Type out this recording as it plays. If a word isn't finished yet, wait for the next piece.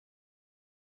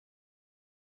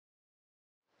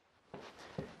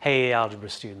Hey algebra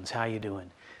students, how you doing?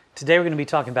 Today we're going to be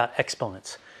talking about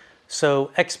exponents.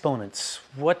 So exponents,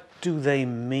 what do they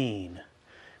mean?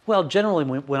 Well, generally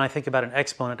when I think about an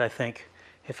exponent, I think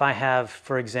if I have,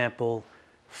 for example,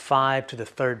 5 to the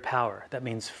third power, that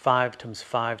means 5 times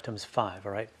 5 times 5,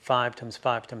 all right? 5 times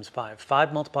 5 times 5.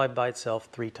 5 multiplied by itself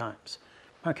 3 times.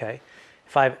 Okay.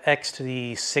 If I have x to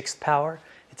the sixth power,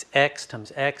 it's x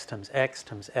times x times x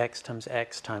times x times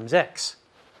x times x.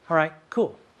 All right,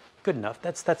 cool. Good enough.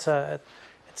 That's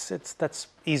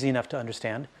easy enough to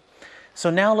understand. So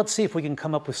now let's see if we can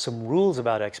come up with some rules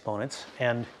about exponents,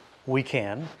 and we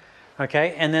can.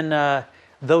 Okay, and then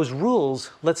those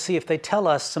rules, let's see if they tell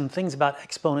us some things about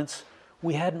exponents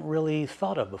we hadn't really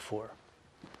thought of before.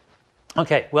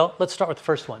 Okay, well, let's start with the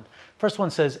first one. First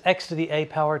one says x to the a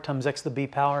power times x to the b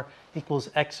power equals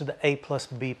x to the a plus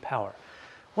b power.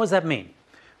 What does that mean?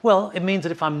 Well, it means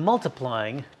that if I'm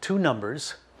multiplying two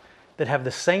numbers that have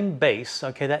the same base,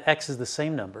 okay, that x is the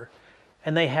same number,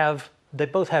 and they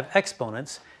both have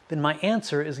exponents, then my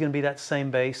answer is going to be that same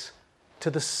base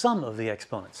to the sum of the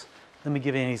exponents. Let me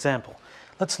give you an example.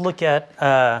 Let's look at,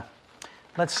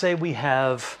 let's say we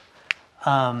have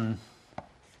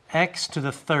x to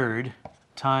the third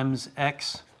times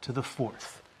x to the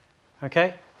fourth,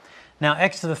 okay? Now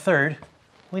x to the third,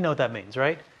 we know what that means,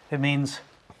 right? It means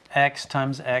x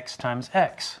times x times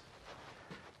x.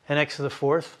 And x to the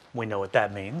fourth, we know what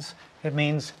that means. It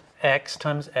means x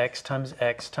times x times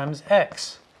x times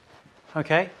x.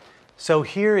 Okay? So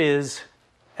here is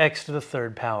x to the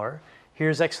third power.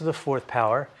 Here's x to the fourth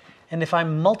power. And if I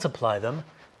multiply them,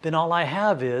 then all I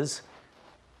have is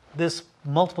this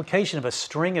multiplication of a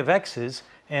string of x's,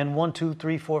 and 1, 2,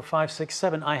 3, 4, 5, 6,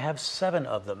 7, I have 7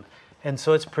 of them. And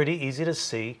so it's pretty easy to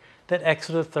see that x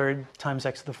to the third times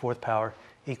x to the fourth power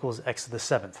equals x to the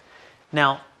seventh.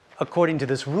 Now, according to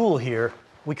this rule here,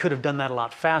 we could have done that a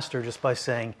lot faster just by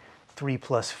saying 3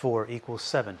 plus 4 equals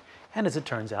 7. And as it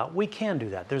turns out, we can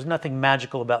do that. There's nothing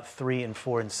magical about 3 and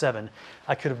 4 and 7.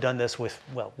 I could have done this with,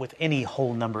 well, with any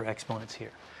whole number exponents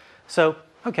here. So,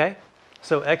 okay,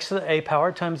 so x to the a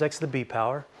power times x to the b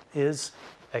power is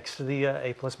x to the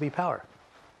a plus b power.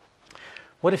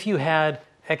 What if you had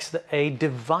x to the a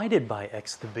divided by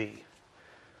x to the b?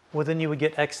 Well, then you would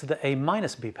get x to the a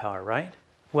minus b power, right?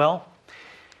 Well,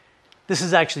 this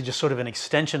is actually just sort of an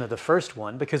extension of the first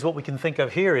one, because what we can think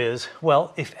of here is,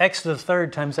 well, if x to the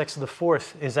third times x to the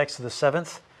fourth is x to the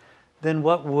seventh, then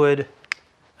what would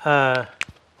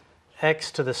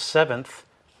x to the seventh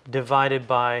divided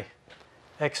by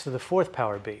x to the fourth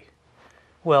power be?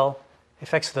 Well,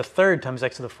 if x to the third times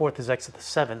x to the fourth is x to the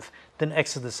seventh, then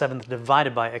x to the seventh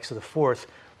divided by x to the fourth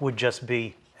would just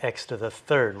be x to the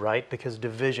third, right? Because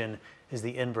division is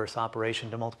the inverse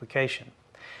operation to multiplication.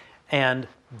 And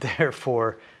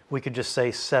therefore, we could just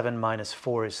say 7 minus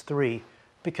 4 is 3,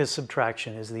 because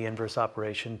subtraction is the inverse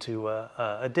operation to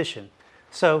addition.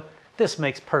 So this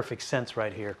makes perfect sense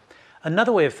right here.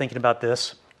 Another way of thinking about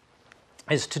this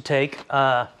is to take,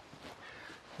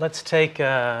 let's take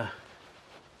x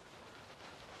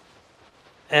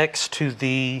to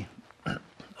the,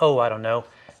 oh, I don't know,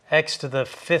 x to the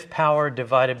fifth power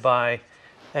divided by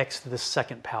x to the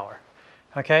second power.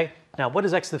 Okay? Now, what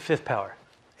is x to the fifth power?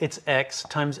 It's x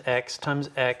times x times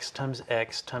x times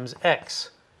x times x.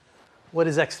 What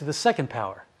is x to the second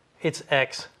power? It's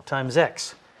x times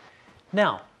x.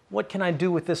 Now, what can I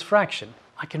do with this fraction?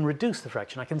 I can reduce the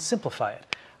fraction. I can simplify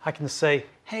it. I can say,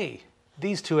 hey,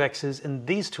 these two x's and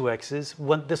these two x's,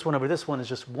 this one over this one is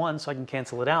just 1, so I can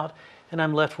cancel it out, and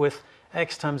I'm left with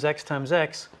x times x times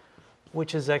x,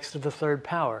 which is x to the third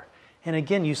power. And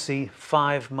again, you see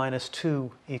 5 minus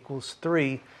 2 equals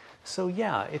 3. So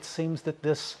yeah, it seems that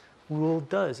this rule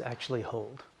does actually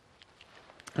hold.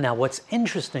 Now, what's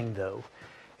interesting though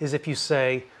is if you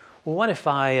say, well, what if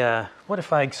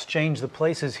I exchange the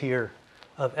places here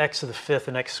of x to the fifth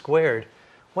and x squared?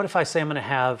 What if I say I'm going to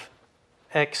have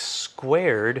x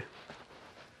squared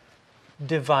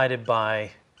divided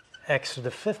by x to the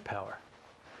fifth power?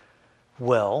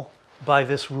 Well, by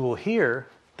this rule here,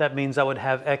 that means I would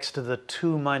have x to the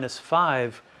 2 minus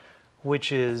 5,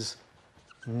 which is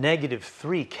negative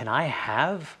 3. Can I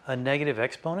have a negative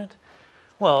exponent?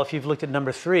 Well, if you've looked at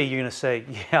number 3, you're going to say,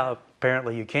 yeah,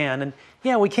 apparently you can. And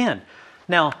yeah, we can.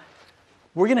 Now,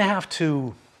 we're going to have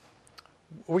to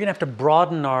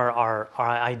broaden our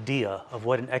idea of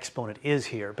what an exponent is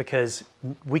here, because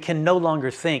we can no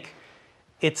longer think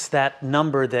it's that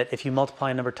number that if you multiply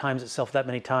a number times itself that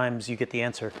many times, you get the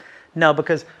answer. No,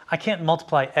 because I can't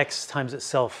multiply x times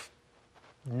itself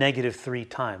negative 3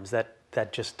 times.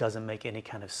 That just doesn't make any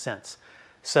kind of sense.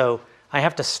 So I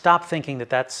have to stop thinking that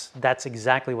that's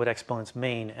exactly what exponents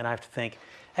mean, and I have to think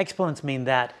Exponents mean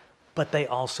that, but they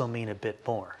also mean a bit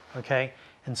more, okay?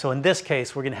 And so in this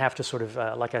case, we're going to have to sort of,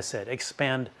 like I said,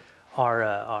 expand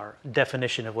our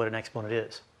definition of what an exponent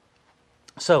is.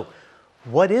 So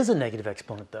what is a negative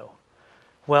exponent, though?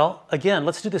 Well, again,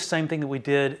 let's do the same thing that we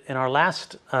did in our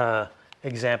last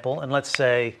example, and let's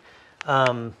say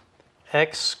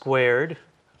x squared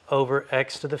over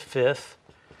x to the fifth.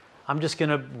 I'm just going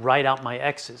to write out my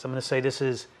x's. I'm going to say this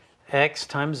is x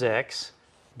times x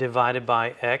divided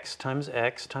by x times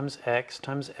x times x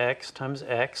times x times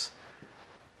x.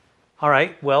 All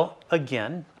right, well,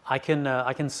 again, I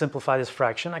can simplify this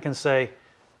fraction. I can say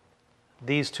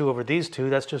these two over these two,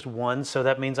 that's just 1. So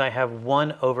that means I have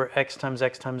 1 over x times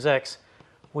x times x,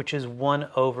 which is 1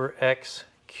 over x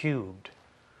cubed.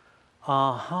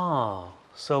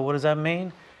 So what does that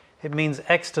mean? It means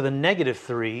x to the negative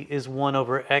 3 is 1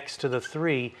 over x to the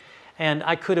 3. And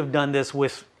I could have done this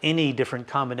with any different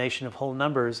combination of whole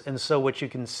numbers. And so what you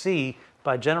can see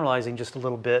by generalizing just a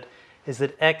little bit is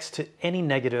that x to any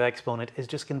negative exponent is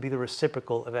just going to be the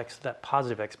reciprocal of x to that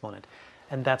positive exponent.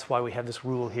 And that's why we have this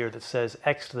rule here that says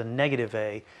x to the negative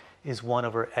a is 1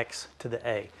 over x to the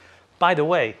a. By the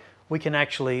way, we can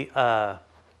actually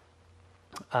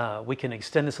we can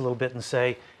extend this a little bit and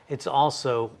say it's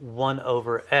also 1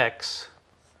 over x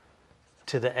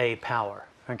to the a power,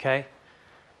 okay?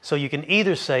 So you can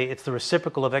either say it's the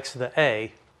reciprocal of x to the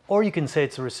a, or you can say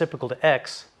it's the reciprocal to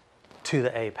x to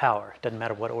the a power. Doesn't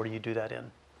matter what order you do that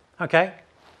in, okay?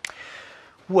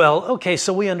 Well, okay,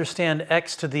 so we understand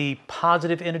x to the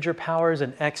positive integer powers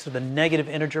and x to the negative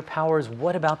integer powers.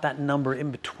 What about that number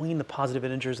in between the positive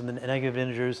integers and the negative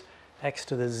integers, x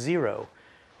to the 0?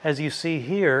 As you see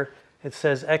here, it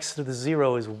says x to the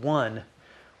 0 is 1.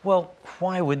 Well,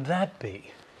 why would that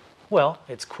be? Well,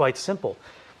 it's quite simple.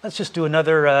 Let's just do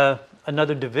another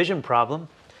division problem.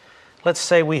 Let's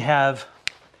say we have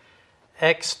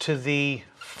x to the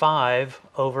 5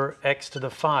 over x to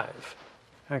the 5,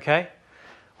 okay?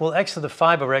 Well, x to the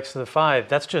 5 over x to the 5,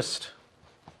 that's just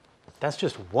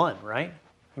 1, right?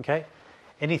 Okay?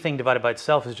 Anything divided by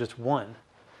itself is just 1.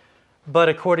 But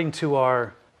according to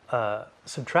our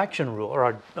subtraction rule,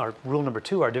 or our rule number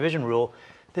 2, our division rule,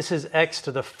 this is x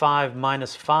to the 5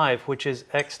 minus 5, which is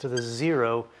x to the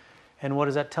 0. And what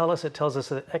does that tell us? It tells us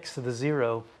that x to the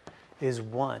 0 is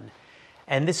 1.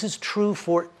 And this is true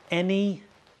for any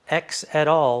x at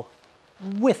all,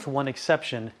 with one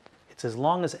exception. It's as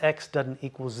long as x doesn't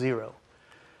equal 0.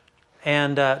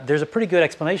 And there's a pretty good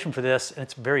explanation for this, and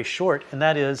it's very short, and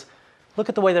that is, look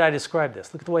at the way that I described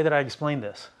this. Look at the way that I explained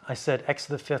this. I said x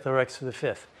to the 5th over x to the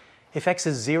 5th. If x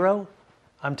is 0,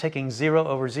 I'm taking 0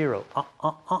 over 0.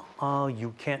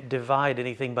 You can't divide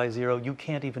anything by 0. You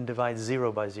can't even divide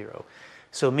 0 by 0.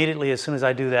 So immediately, as soon as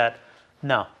I do that,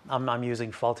 no, I'm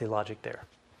using faulty logic there.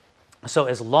 So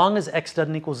as long as x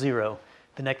doesn't equal 0,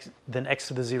 then x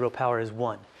to the 0 power is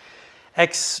 1.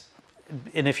 X,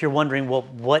 and if you're wondering, well,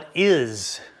 what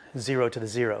is 0 to the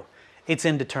 0? It's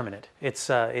indeterminate. It's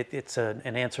an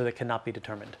answer that cannot be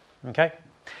determined, okay?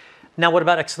 Now what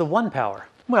about x to the 1 power?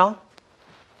 Well,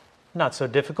 not so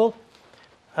difficult.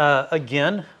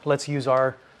 Again, let's use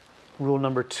our rule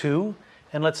number 2,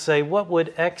 and let's say, what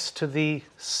would x to the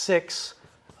 6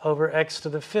 over x to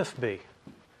the 5th be?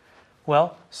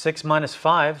 Well, 6 minus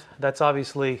 5, that's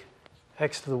obviously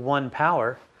x to the 1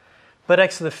 power. But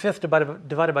x to the 5th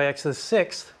divided by x to the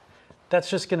 6th, that's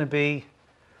just going to be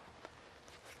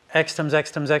x times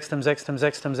x times x times x times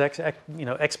x times x,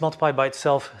 x multiplied by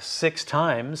itself 6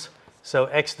 times. So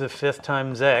x to the 5th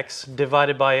times x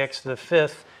divided by x to the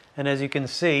 5th. And as you can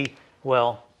see,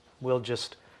 well, we'll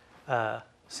just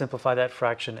simplify that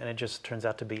fraction, and it just turns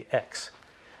out to be x.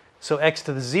 So x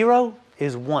to the 0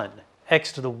 is 1.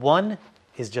 X to the 1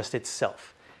 is just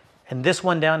itself. And this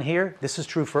one down here, this is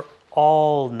true for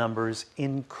all numbers,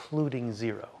 including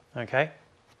 0, okay?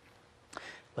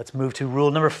 Let's move to rule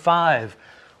number 5.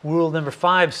 Rule number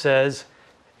 5 says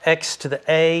x to the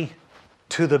a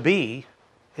to the b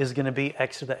is going to be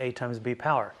x to the a times b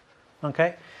power,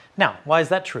 okay? Now, why is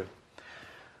that true?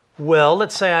 Well,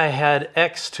 let's say I had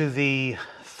x to the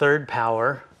 3rd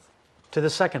power to the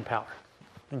 2nd power,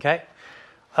 okay?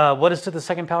 What does to the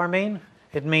 2nd power mean?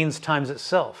 It means times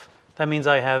itself. That means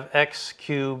I have x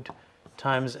cubed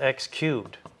times x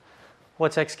cubed.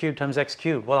 What's x cubed times x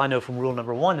cubed? Well, I know from rule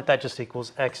number 1 that that just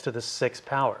equals x to the 6th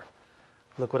power.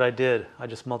 Look what I did. I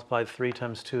just multiplied 3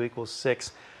 times 2 equals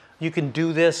 6. You can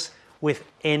do this with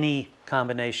any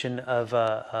combination of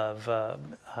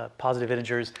positive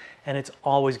integers, and it's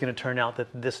always going to turn out that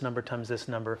this number times this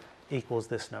number equals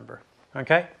this number,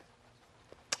 okay?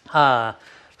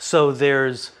 So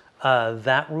there's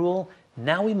that rule.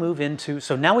 Now we move into,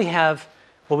 so now we have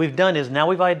what we've done is now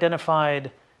we've identified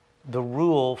the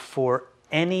rule for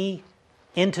any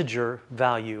integer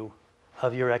value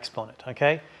of your exponent,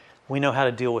 okay? We know how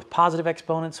to deal with positive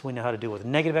exponents, we know how to deal with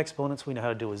negative exponents, we know how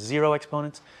to deal with zero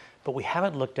exponents, but we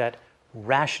haven't looked at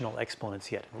rational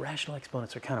exponents yet. Rational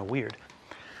exponents are kind of weird.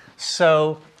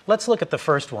 So let's look at the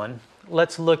first one.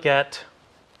 Let's look at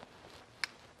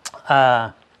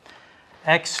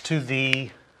x to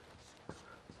the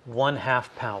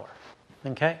 1/2 power,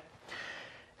 okay?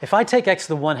 If I take x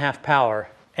to the 1/2 power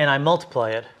and I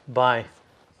multiply it by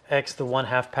x to the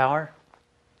 1/2 power,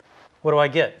 what do I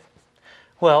get?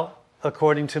 Well,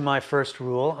 according to my first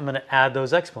rule, I'm going to add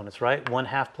those exponents, right?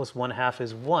 1/2 plus 1/2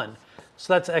 is 1.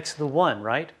 So that's x to the 1,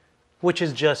 right? Which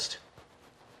is just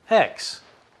x,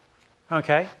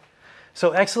 okay? So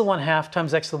x to the 1/2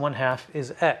 times x to the 1/2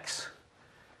 is x.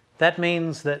 That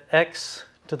means that x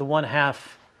to the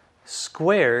 1/2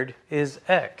 squared is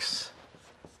x.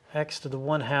 X to the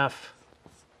 1/2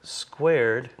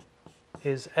 squared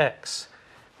is x.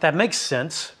 That makes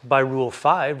sense by Rule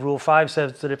 5. Rule 5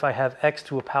 says that if I have x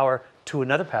to a power to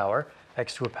another power,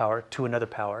 x to a power to another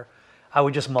power, I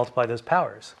would just multiply those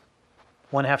powers.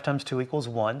 1/2 times 2 equals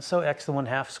 1, so x to the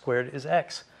 1/2 squared is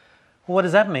x. Well, what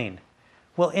does that mean?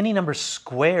 Well, any number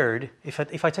squared,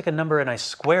 if I take a number and I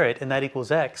square it and that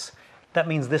equals x, that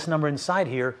means this number inside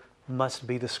here must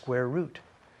be the square root.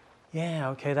 Yeah,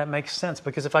 okay, that makes sense,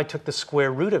 because if I took the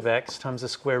square root of x times the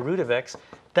square root of x,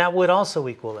 that would also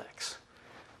equal x.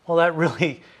 Well, that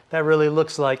really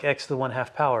looks like x to the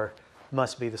 1/2 power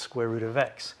must be the square root of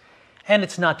x. And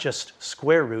it's not just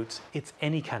square roots, it's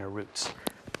any kind of roots.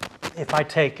 If I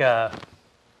take,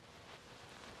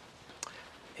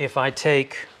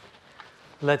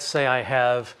 let's say I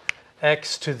have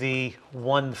x to the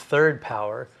 1/3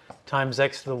 power times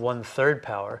x to the 1/3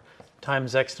 power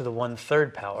times x to the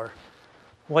 1/3 power,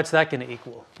 what's that going to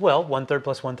equal? Well, 1/3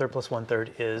 plus 1/3 plus 1/3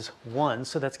 is 1,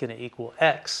 so that's going to equal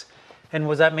x. And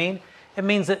what does that mean? It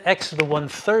means that x to the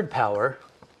 1/3 power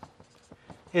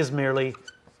is merely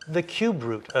the cube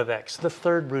root of x, the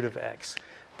third root of x.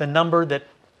 The number that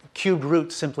cubed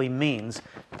root simply means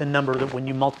the number that when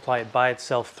you multiply it by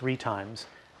itself 3 times,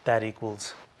 that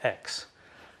equals x.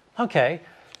 Okay,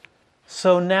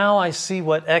 so now I see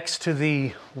what x to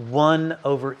the 1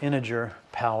 over integer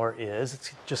power is.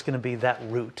 It's just going to be that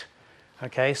root.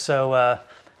 Okay, so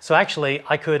actually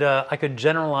I could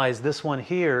generalize this one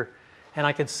here, and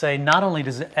I could say not only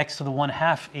does x to the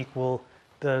 1/2 equal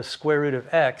the square root of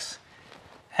x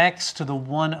to the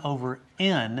 1 over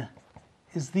n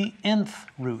is the nth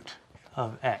root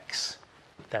of x.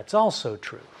 That's also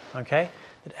true, okay?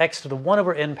 That x to the 1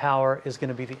 over n power is going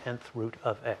to be the nth root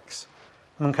of x,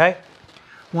 okay?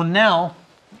 Well, now,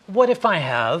 what if I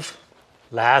have,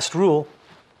 last rule,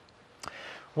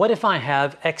 what if I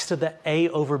have x to the a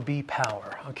over b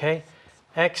power, okay?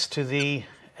 X to the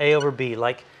a over b,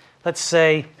 like, let's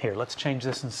say, here, let's change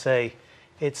this and say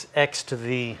it's x to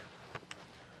the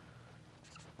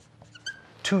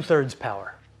 2/3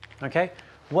 power, okay?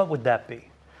 What would that be?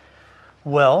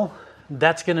 Well,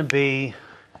 that's going to be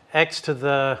x to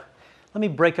the, let me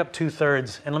break up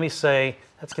 2/3 and let me say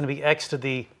that's going to be x to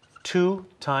the 2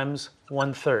 times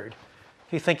 1/3.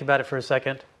 If you think about it for a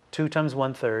second, 2 times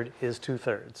 1/3 is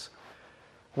 2/3.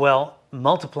 Well,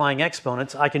 multiplying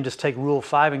exponents, I can just take Rule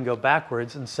 5 and go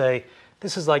backwards and say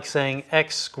this is like saying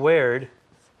x squared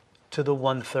to the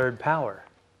 1/3 power.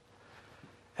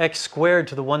 X squared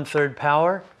to the 1/3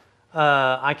 power,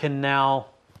 I can now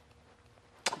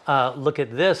look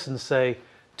at this and say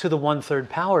to the 1/3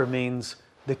 power means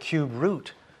the cube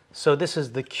root. So this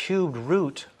is the cubed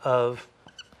root of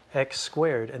x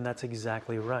squared, and that's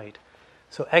exactly right.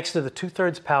 So x to the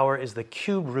 2/3 power is the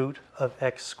cube root of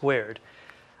x squared.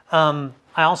 I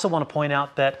also want to point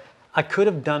out that I could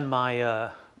have done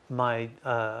my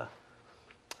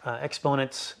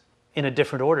exponents in a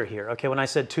different order here. Okay, when I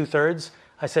said 2/3,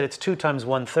 I said it's 2 times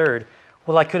 1/3.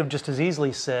 Well, I could have just as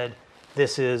easily said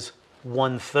this is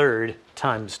 1/3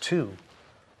 times 2.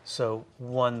 So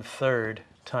 1/3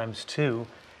 times 2,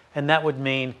 and that would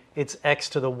mean it's x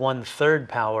to the 1/3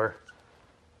 power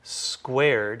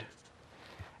squared.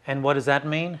 And what does that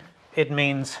mean? It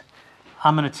means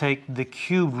I'm going to take the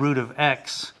cube root of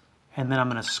x and then I'm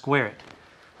going to square it.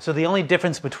 So the only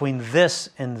difference between this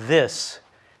and this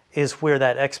is where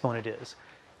that exponent is.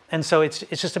 And so it's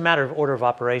just a matter of order of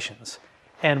operations.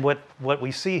 And what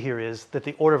we see here is that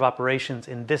the order of operations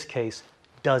in this case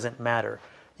doesn't matter.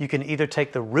 You can either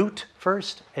take the root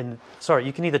first, you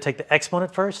can either take the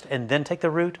exponent first and then take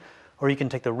the root, or you can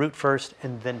take the root first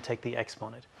and then take the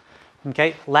exponent.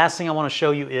 Okay, last thing I want to show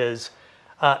you is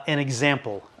an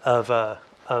example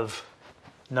of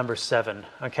number 7,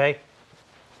 okay?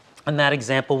 And that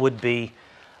example would be,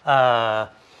 let's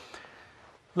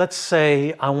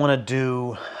say I want to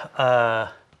do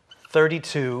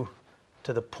 32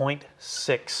 to the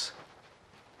 0.6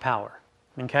 power,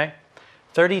 okay?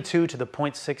 32 to the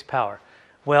 0.6 power.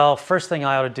 Well, first thing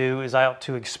I ought to do is I ought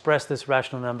to express this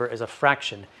rational number as a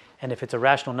fraction. And if it's a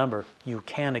rational number, you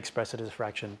can express it as a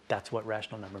fraction. That's what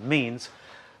rational number means.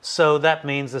 So that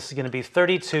means this is going to be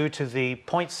 32 to the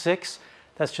 0.6.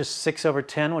 That's just 6 over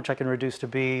 10, which I can reduce to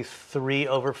be 3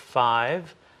 over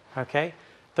 5. Okay?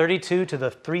 32 to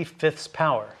the 3/5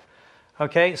 power.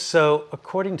 Okay, so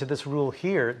according to this rule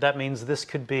here, that means this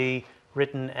could be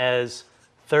written as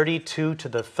 32 to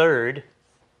the third,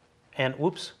 and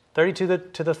 32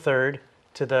 to the third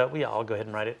to the, yeah, I'll go ahead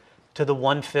and write it, to the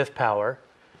 1/5 power,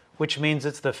 which means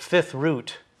it's the 5th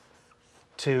root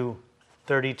to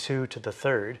 32 to the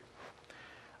third.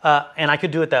 And I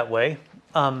could do it that way.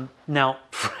 Now,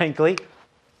 frankly,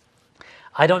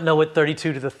 I don't know what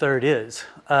 32 to the third is.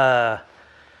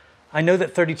 I know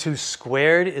that 32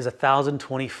 squared is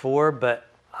 1,024, but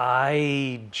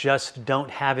I just don't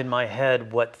have in my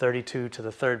head what 32 to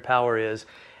the third power is.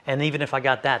 And even if I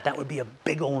got that, that would be a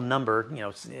big old number, you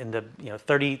know, in the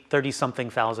 30 something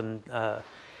thousand.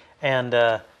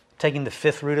 And taking the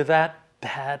 5th root of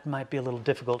that might be a little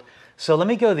difficult. So let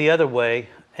me go the other way,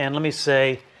 and let me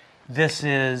say this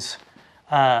is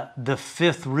the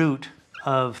 5th root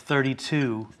of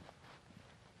 32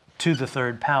 to the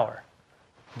third power.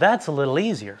 That's a little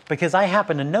easier because I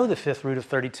happen to know the 5th root of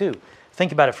 32.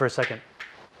 Think about it for a second.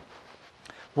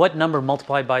 What number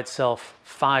multiplied by itself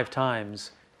 5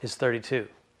 times is 32?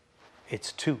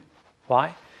 It's 2.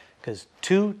 Why? Because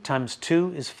 2 times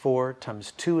 2 is 4,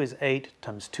 times 2 is 8,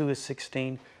 times 2 is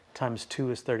 16, times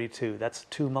 2 is 32. That's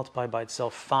 2 multiplied by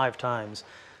itself 5 times.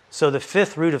 So the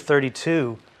 5th root of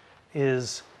 32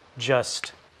 is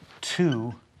just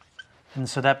 2. And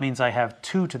so that means I have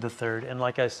 2 to the third. And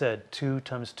like I said, 2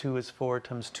 times 2 is 4,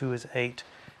 times 2 is 8,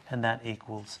 and that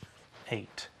equals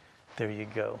 8. There you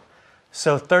go.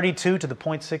 So 32 to the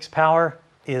 0.6 power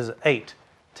is 8.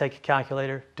 Take a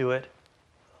calculator, do it.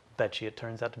 Bet you it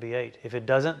turns out to be 8. If it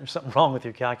doesn't, there's something wrong with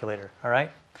your calculator, all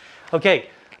right? Okay,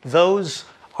 those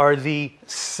are the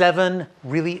 7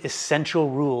 really essential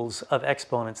rules of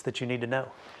exponents that you need to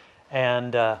know.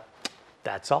 And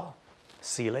that's all.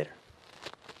 See you later.